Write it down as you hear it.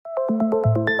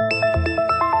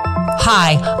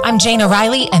Hi, I'm Jane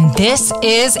O'Reilly, and this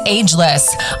is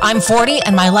Ageless. I'm 40,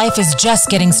 and my life is just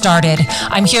getting started.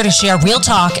 I'm here to share real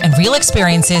talk and real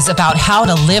experiences about how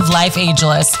to live life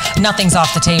ageless. Nothing's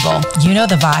off the table. You know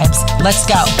the vibes. Let's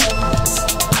go.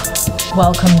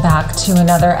 Welcome back to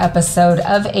another episode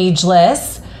of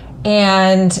Ageless.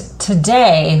 And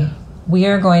today we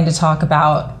are going to talk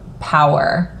about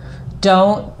power.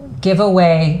 Don't give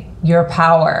away your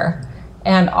power.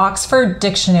 And Oxford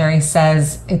Dictionary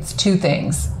says it's two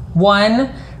things.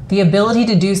 One, the ability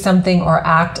to do something or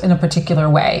act in a particular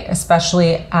way,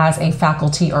 especially as a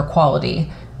faculty or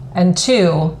quality. And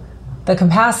two, the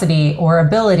capacity or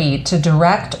ability to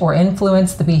direct or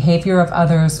influence the behavior of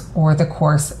others or the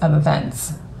course of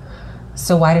events.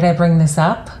 So why did I bring this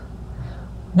up?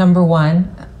 Number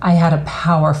one, I had a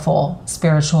powerful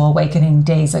spiritual awakening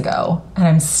days ago, and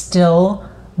I'm still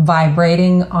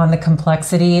vibrating on the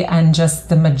complexity and just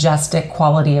the majestic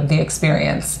quality of the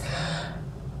experience.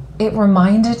 It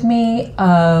reminded me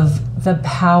of the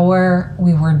power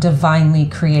we were divinely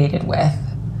created with.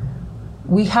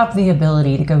 We have the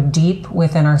ability to go deep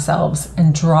within ourselves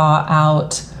and draw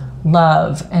out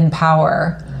love and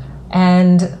power.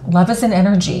 And love is an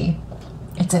energy.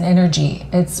 It's an energy.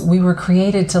 We were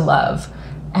created to love.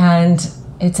 And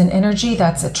it's an energy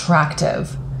that's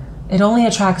attractive. It only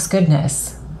attracts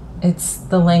goodness. It's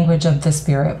the language of the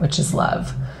spirit, which is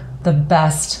love. The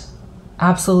best,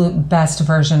 absolute best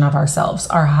version of ourselves,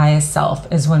 our highest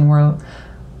self, is when we're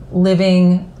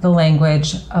living the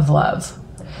language of love.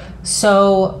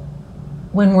 So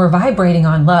when we're vibrating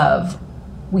on love,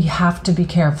 we have to be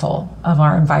careful of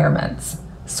our environments.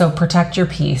 So protect your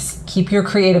peace, keep your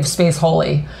creative space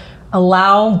holy,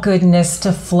 allow goodness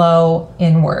to flow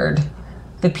inward.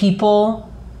 The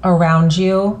people around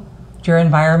you, your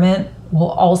environment,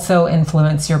 will also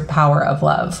influence your power of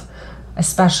love,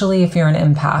 especially if you're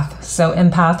an empath. So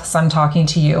empaths, I'm talking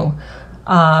to you.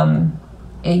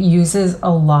 It uses a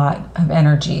lot of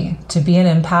energy. To be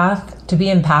an empath, to be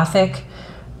empathic,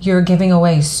 you're giving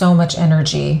away so much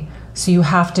energy. So you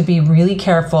have to be really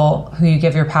careful who you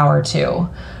give your power to.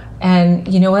 And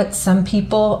you know what? Some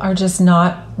people are just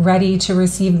not ready to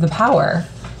receive the power.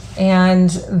 And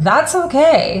that's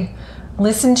okay.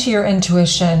 Listen to your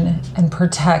intuition and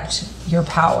protect your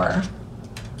power.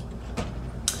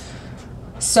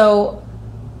 So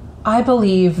I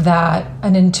believe that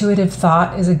an intuitive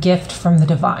thought is a gift from the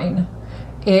divine.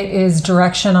 It is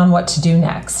direction on what to do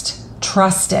next.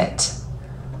 Trust it.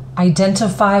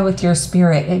 Identify with your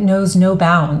spirit. It knows no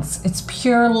bounds. It's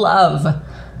pure love.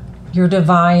 Your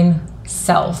divine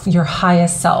self, your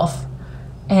highest self.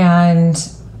 And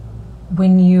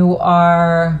when you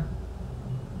are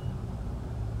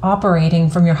operating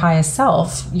from your highest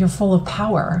self, you're full of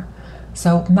power.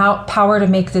 So power to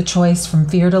make the choice from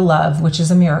fear to love, which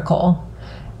is a miracle,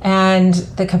 and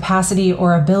the capacity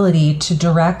or ability to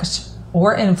direct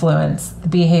or influence the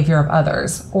behavior of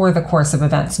others or the course of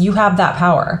events. You have that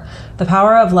power. The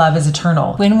power of love is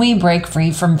eternal. When we break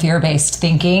free from fear-based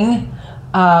thinking,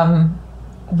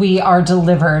 we are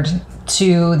delivered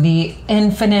to the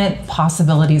infinite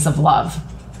possibilities of love.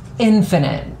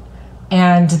 Infinite.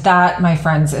 And that, my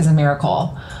friends, is a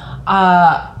miracle.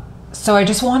 So I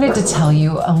just wanted to tell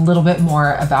you a little bit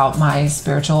more about my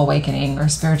spiritual awakening or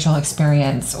spiritual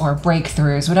experience or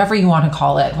breakthroughs, whatever you want to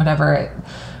call it,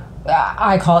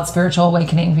 I call it spiritual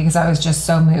awakening because I was just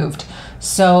so moved.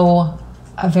 So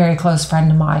a very close friend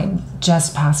of mine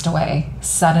just passed away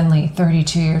suddenly,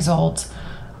 32 years old,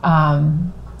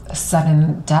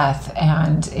 sudden death.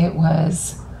 And it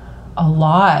was a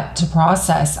lot to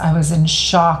process. I was in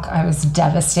shock. I was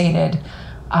devastated.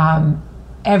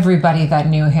 Everybody that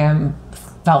knew him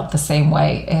felt the same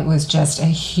way. It was just a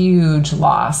huge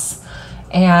loss.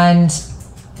 And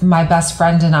my best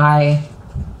friend and I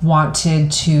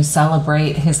wanted to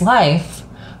celebrate his life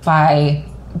by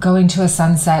going to a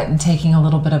sunset and taking a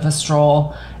little bit of a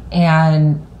stroll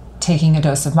and taking a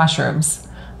dose of mushrooms.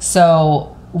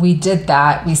 So we did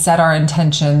that. We set our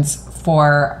intentions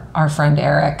for our friend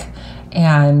Eric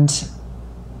and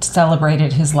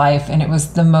celebrated his life. And it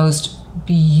was the most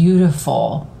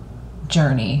beautiful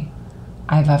journey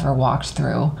I've ever walked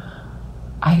through.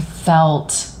 I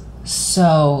felt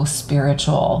so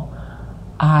spiritual.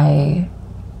 I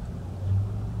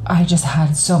just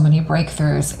had so many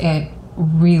breakthroughs. It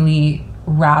really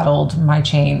rattled my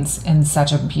chains in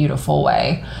such a beautiful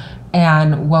way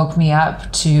and woke me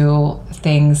up to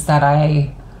things that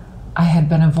I had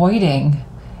been avoiding.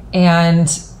 And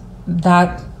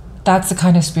that's the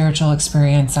kind of spiritual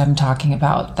experience I'm talking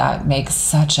about that makes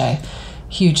such a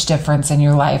huge difference in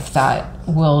your life that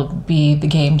will be the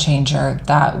game changer,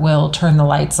 that will turn the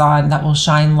lights on, that will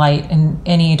shine light in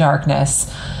any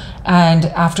darkness. And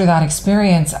after that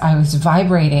experience, I was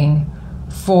vibrating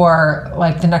for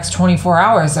like the next 24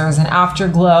 hours. There was an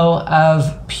afterglow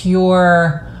of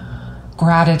pure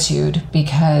gratitude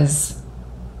because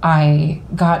I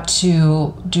got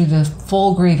to do the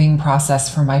full grieving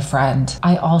process for my friend.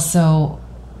 I also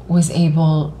was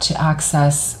able to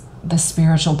access the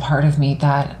spiritual part of me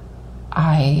that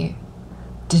I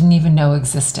didn't even know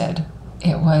existed.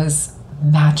 It was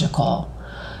magical.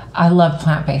 I love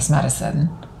plant-based medicine.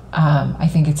 I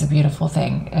think it's a beautiful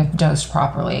thing if dosed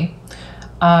properly.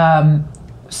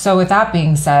 So with that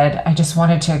being said, I just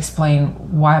wanted to explain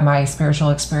why my spiritual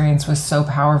experience was so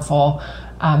powerful.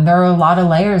 There are a lot of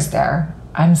layers there.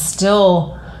 I'm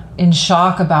still in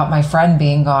shock about my friend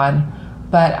being gone,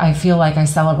 but I feel like I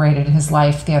celebrated his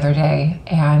life the other day,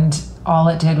 and all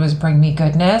it did was bring me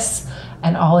goodness,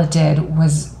 and all it did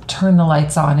was turn the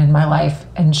lights on in my life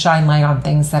and shine light on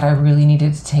things that I really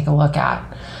needed to take a look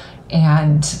at.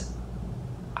 And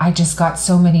I just got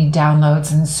so many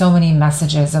downloads and so many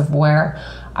messages of where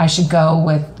I should go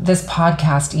with this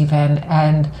podcast even,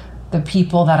 and the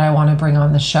people that I want to bring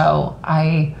on the show.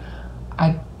 I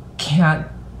can't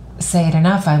say it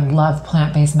enough. I love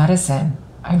plant-based medicine.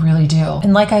 I really do.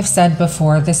 And like I've said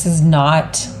before, this is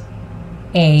not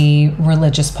a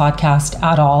religious podcast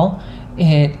at all.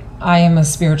 I am a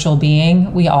spiritual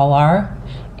being. We all are.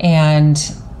 And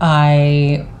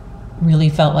I really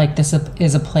felt like this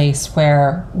is a place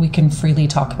where we can freely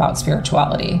talk about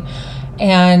spirituality.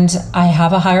 And I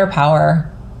have a higher power.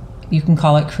 You can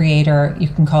call it creator. You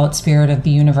can call it spirit of the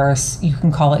universe. You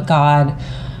can call it God.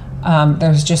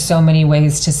 There's just so many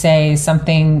ways to say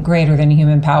something greater than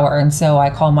human power. And so I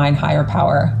call mine higher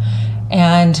power.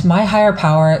 And my higher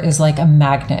power is like a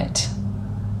magnet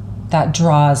that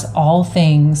draws all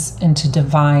things into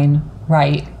divine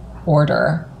right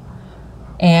order.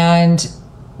 And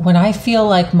when I feel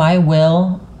like my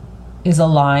will is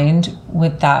aligned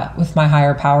with my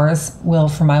higher power's will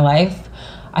for my life,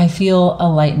 I feel a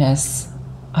lightness.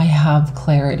 I have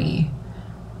clarity,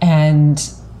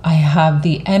 and I have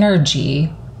the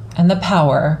energy and the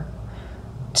power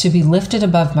to be lifted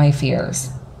above my fears.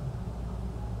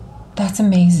 That's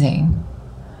amazing.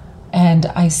 And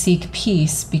I seek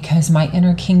peace because my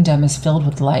inner kingdom is filled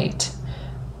with light.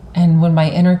 And when my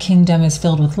inner kingdom is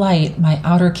filled with light, my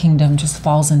outer kingdom just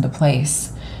falls into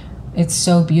place. It's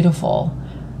so beautiful.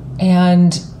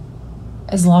 And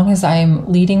as long as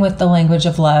I'm leading with the language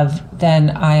of love, then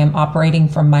I am operating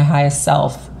from my highest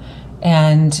self.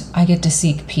 And I get to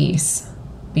seek peace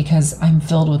because I'm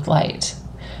filled with light.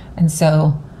 And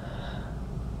so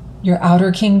your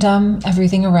outer kingdom,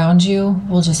 everything around you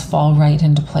will just fall right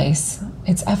into place.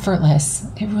 It's effortless.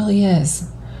 It really is.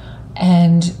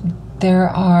 And there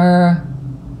are,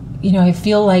 I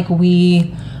feel like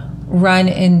we run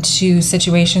into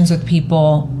situations with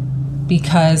people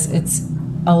because it's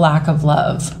a lack of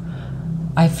love.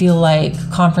 I feel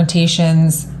like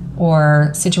confrontations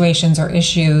or situations or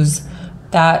issues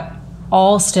that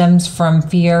all stems from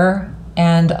fear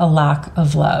and a lack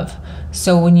of love.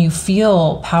 So when you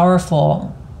feel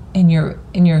powerful in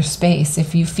your space,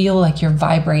 if you feel like you're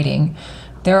vibrating,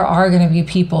 there are going to be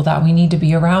people that we need to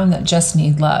be around that just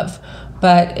need love.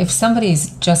 But if somebody's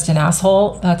just an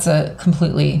asshole, that's a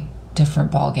completely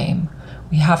different ballgame.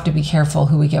 We have to be careful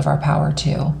who we give our power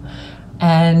to.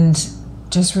 And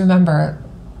just remember,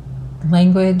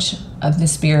 language of the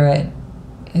spirit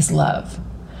is love.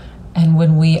 And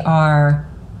when we are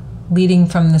leading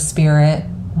from the spirit,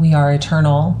 we are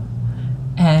eternal.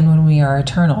 And when we are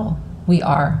eternal, we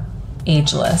are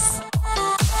ageless.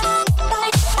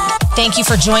 Thank you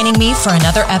for joining me for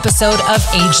another episode of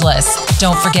Ageless.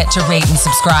 Don't forget to rate and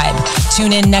subscribe.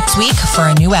 Tune in next week for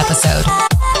a new episode.